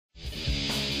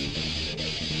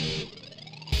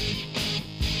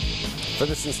For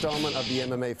this installment of the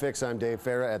MMA Fix, I'm Dave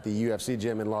Farra at the UFC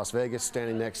gym in Las Vegas,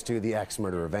 standing next to the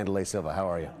ex-murderer, Wanderlei Silva. How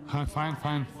are you? Hi,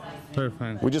 fine, very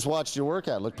fine. We just watched your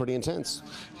workout. Looked pretty intense.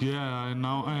 Yeah,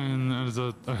 now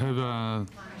I have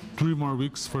 3 more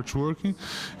weeks for working,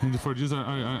 and for this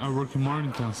I work more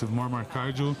intensive, more my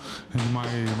cardio and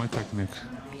my technique.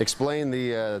 Explain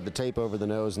the tape over the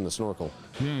nose and the snorkel.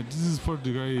 Yeah, this is for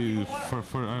the guy.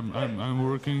 I'm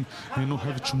working and not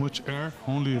have too much air,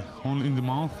 only in the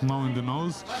mouth, now in the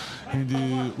nose, and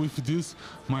with this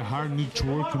my heart needs to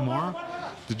work more.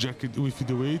 The jacket with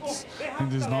the weights and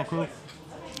the snorkel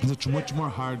is too much more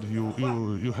hard.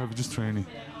 You have this training.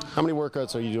 How many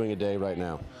workouts are you doing a day right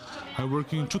now? I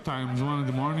work in 2 times, one in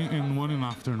the morning and one in the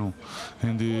afternoon.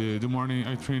 And the morning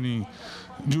I training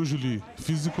usually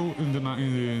physical, in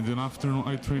the afternoon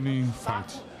I training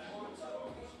fight.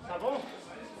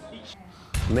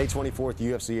 May 24th,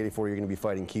 UFC 84, you're going to be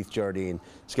fighting Keith Jardine.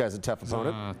 This guy's a tough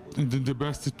opponent. The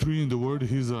best 3 in the world.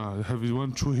 He's a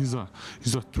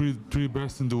three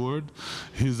best in the world.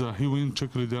 He win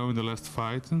Chuck Liddell in the last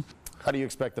fight. How do you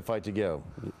expect the fight to go?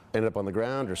 End up on the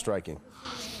ground or striking?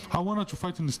 I wanted to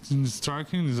fight in the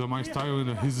striking. Is my style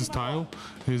and his style.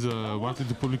 Is what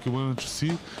the public wanted to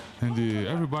see, and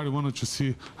everybody wanted to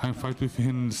see I fight with him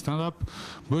in the stand-up.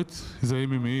 But it's a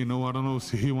MMA. No, I don't know if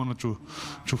he wanted to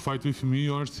fight with me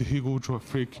or if he go to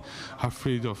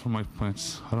afraid of my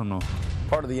punches. I don't know.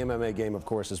 Part of the MMA game, of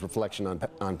course, is reflection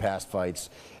on past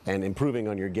fights and improving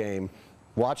on your game.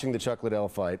 Watching the Chuck Liddell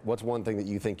fight, what's one thing that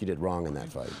you think you did wrong in that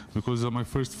fight? Because my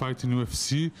first fight in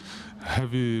UFC,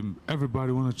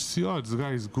 everybody wanted to see, oh, this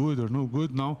guy is good or no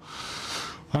good. Now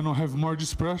I don't have more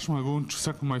expression. I go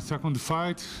into my second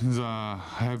fight. I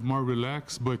have more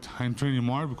relax, but I'm training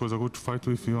more because I go to fight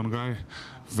with one guy,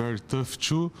 very tough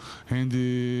too. And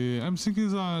I'm thinking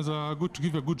it's good to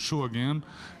give a good show again,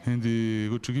 and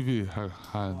good to give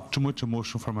too much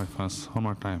emotion for my fans one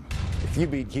more time. If you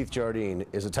beat Keith Jardine,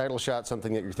 is a title shot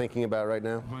something that you're thinking about right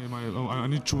now? I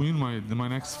need to win my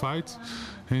next fight,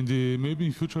 and maybe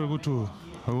in future I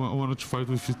wanted to fight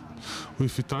with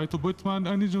the title, but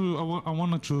I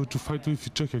wanted to fight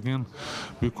with Chuck again,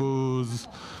 because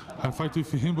I fight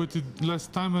with him, but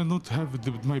last time I not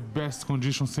have my best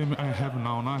condition same I have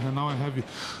now. Now I have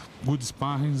good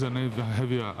sparrings and I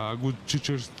have a good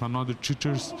teachers, another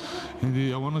teachers,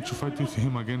 and I wanted to fight with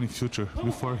him again in future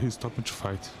before he stopped to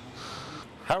fight.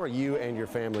 How are you and your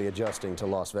family adjusting to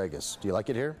Las Vegas? Do you like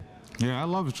it here? Yeah, I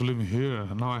love to live here.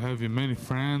 Now I have many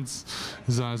friends.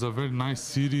 It's a very nice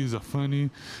city. It's funny.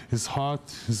 It's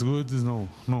hot. It's good. It's no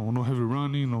heavy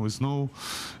running. No snow.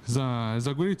 It's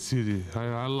a great city.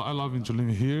 I love to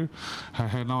live here.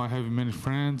 Now I have many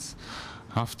friends.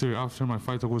 After my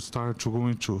fight, I will start to go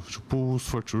into pools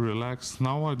to relax.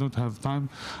 Now I don't have time.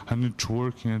 I need to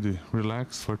work and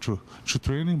relax to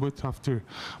training. But after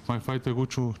my fight, I go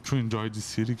to enjoy the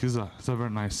city. It's a very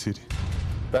nice city.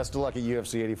 Best of luck at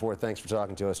UFC 84. Thanks for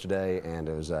talking to us today, and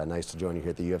it was nice to join you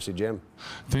here at the UFC gym.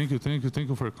 Thank you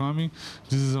for coming.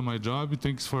 This is my job.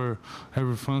 Thanks for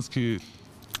every fans who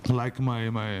like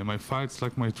my fights,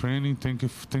 like my training.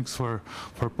 Thanks for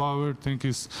power.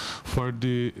 Thanks for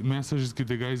the messages that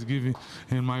the guys give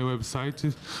in my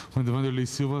website,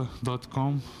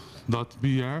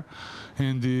 wanderleisilva.com.br,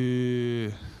 and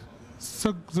it's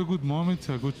a good moment,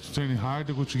 a good training hard,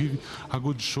 a good to give a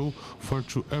good show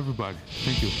to everybody.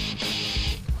 Thank you.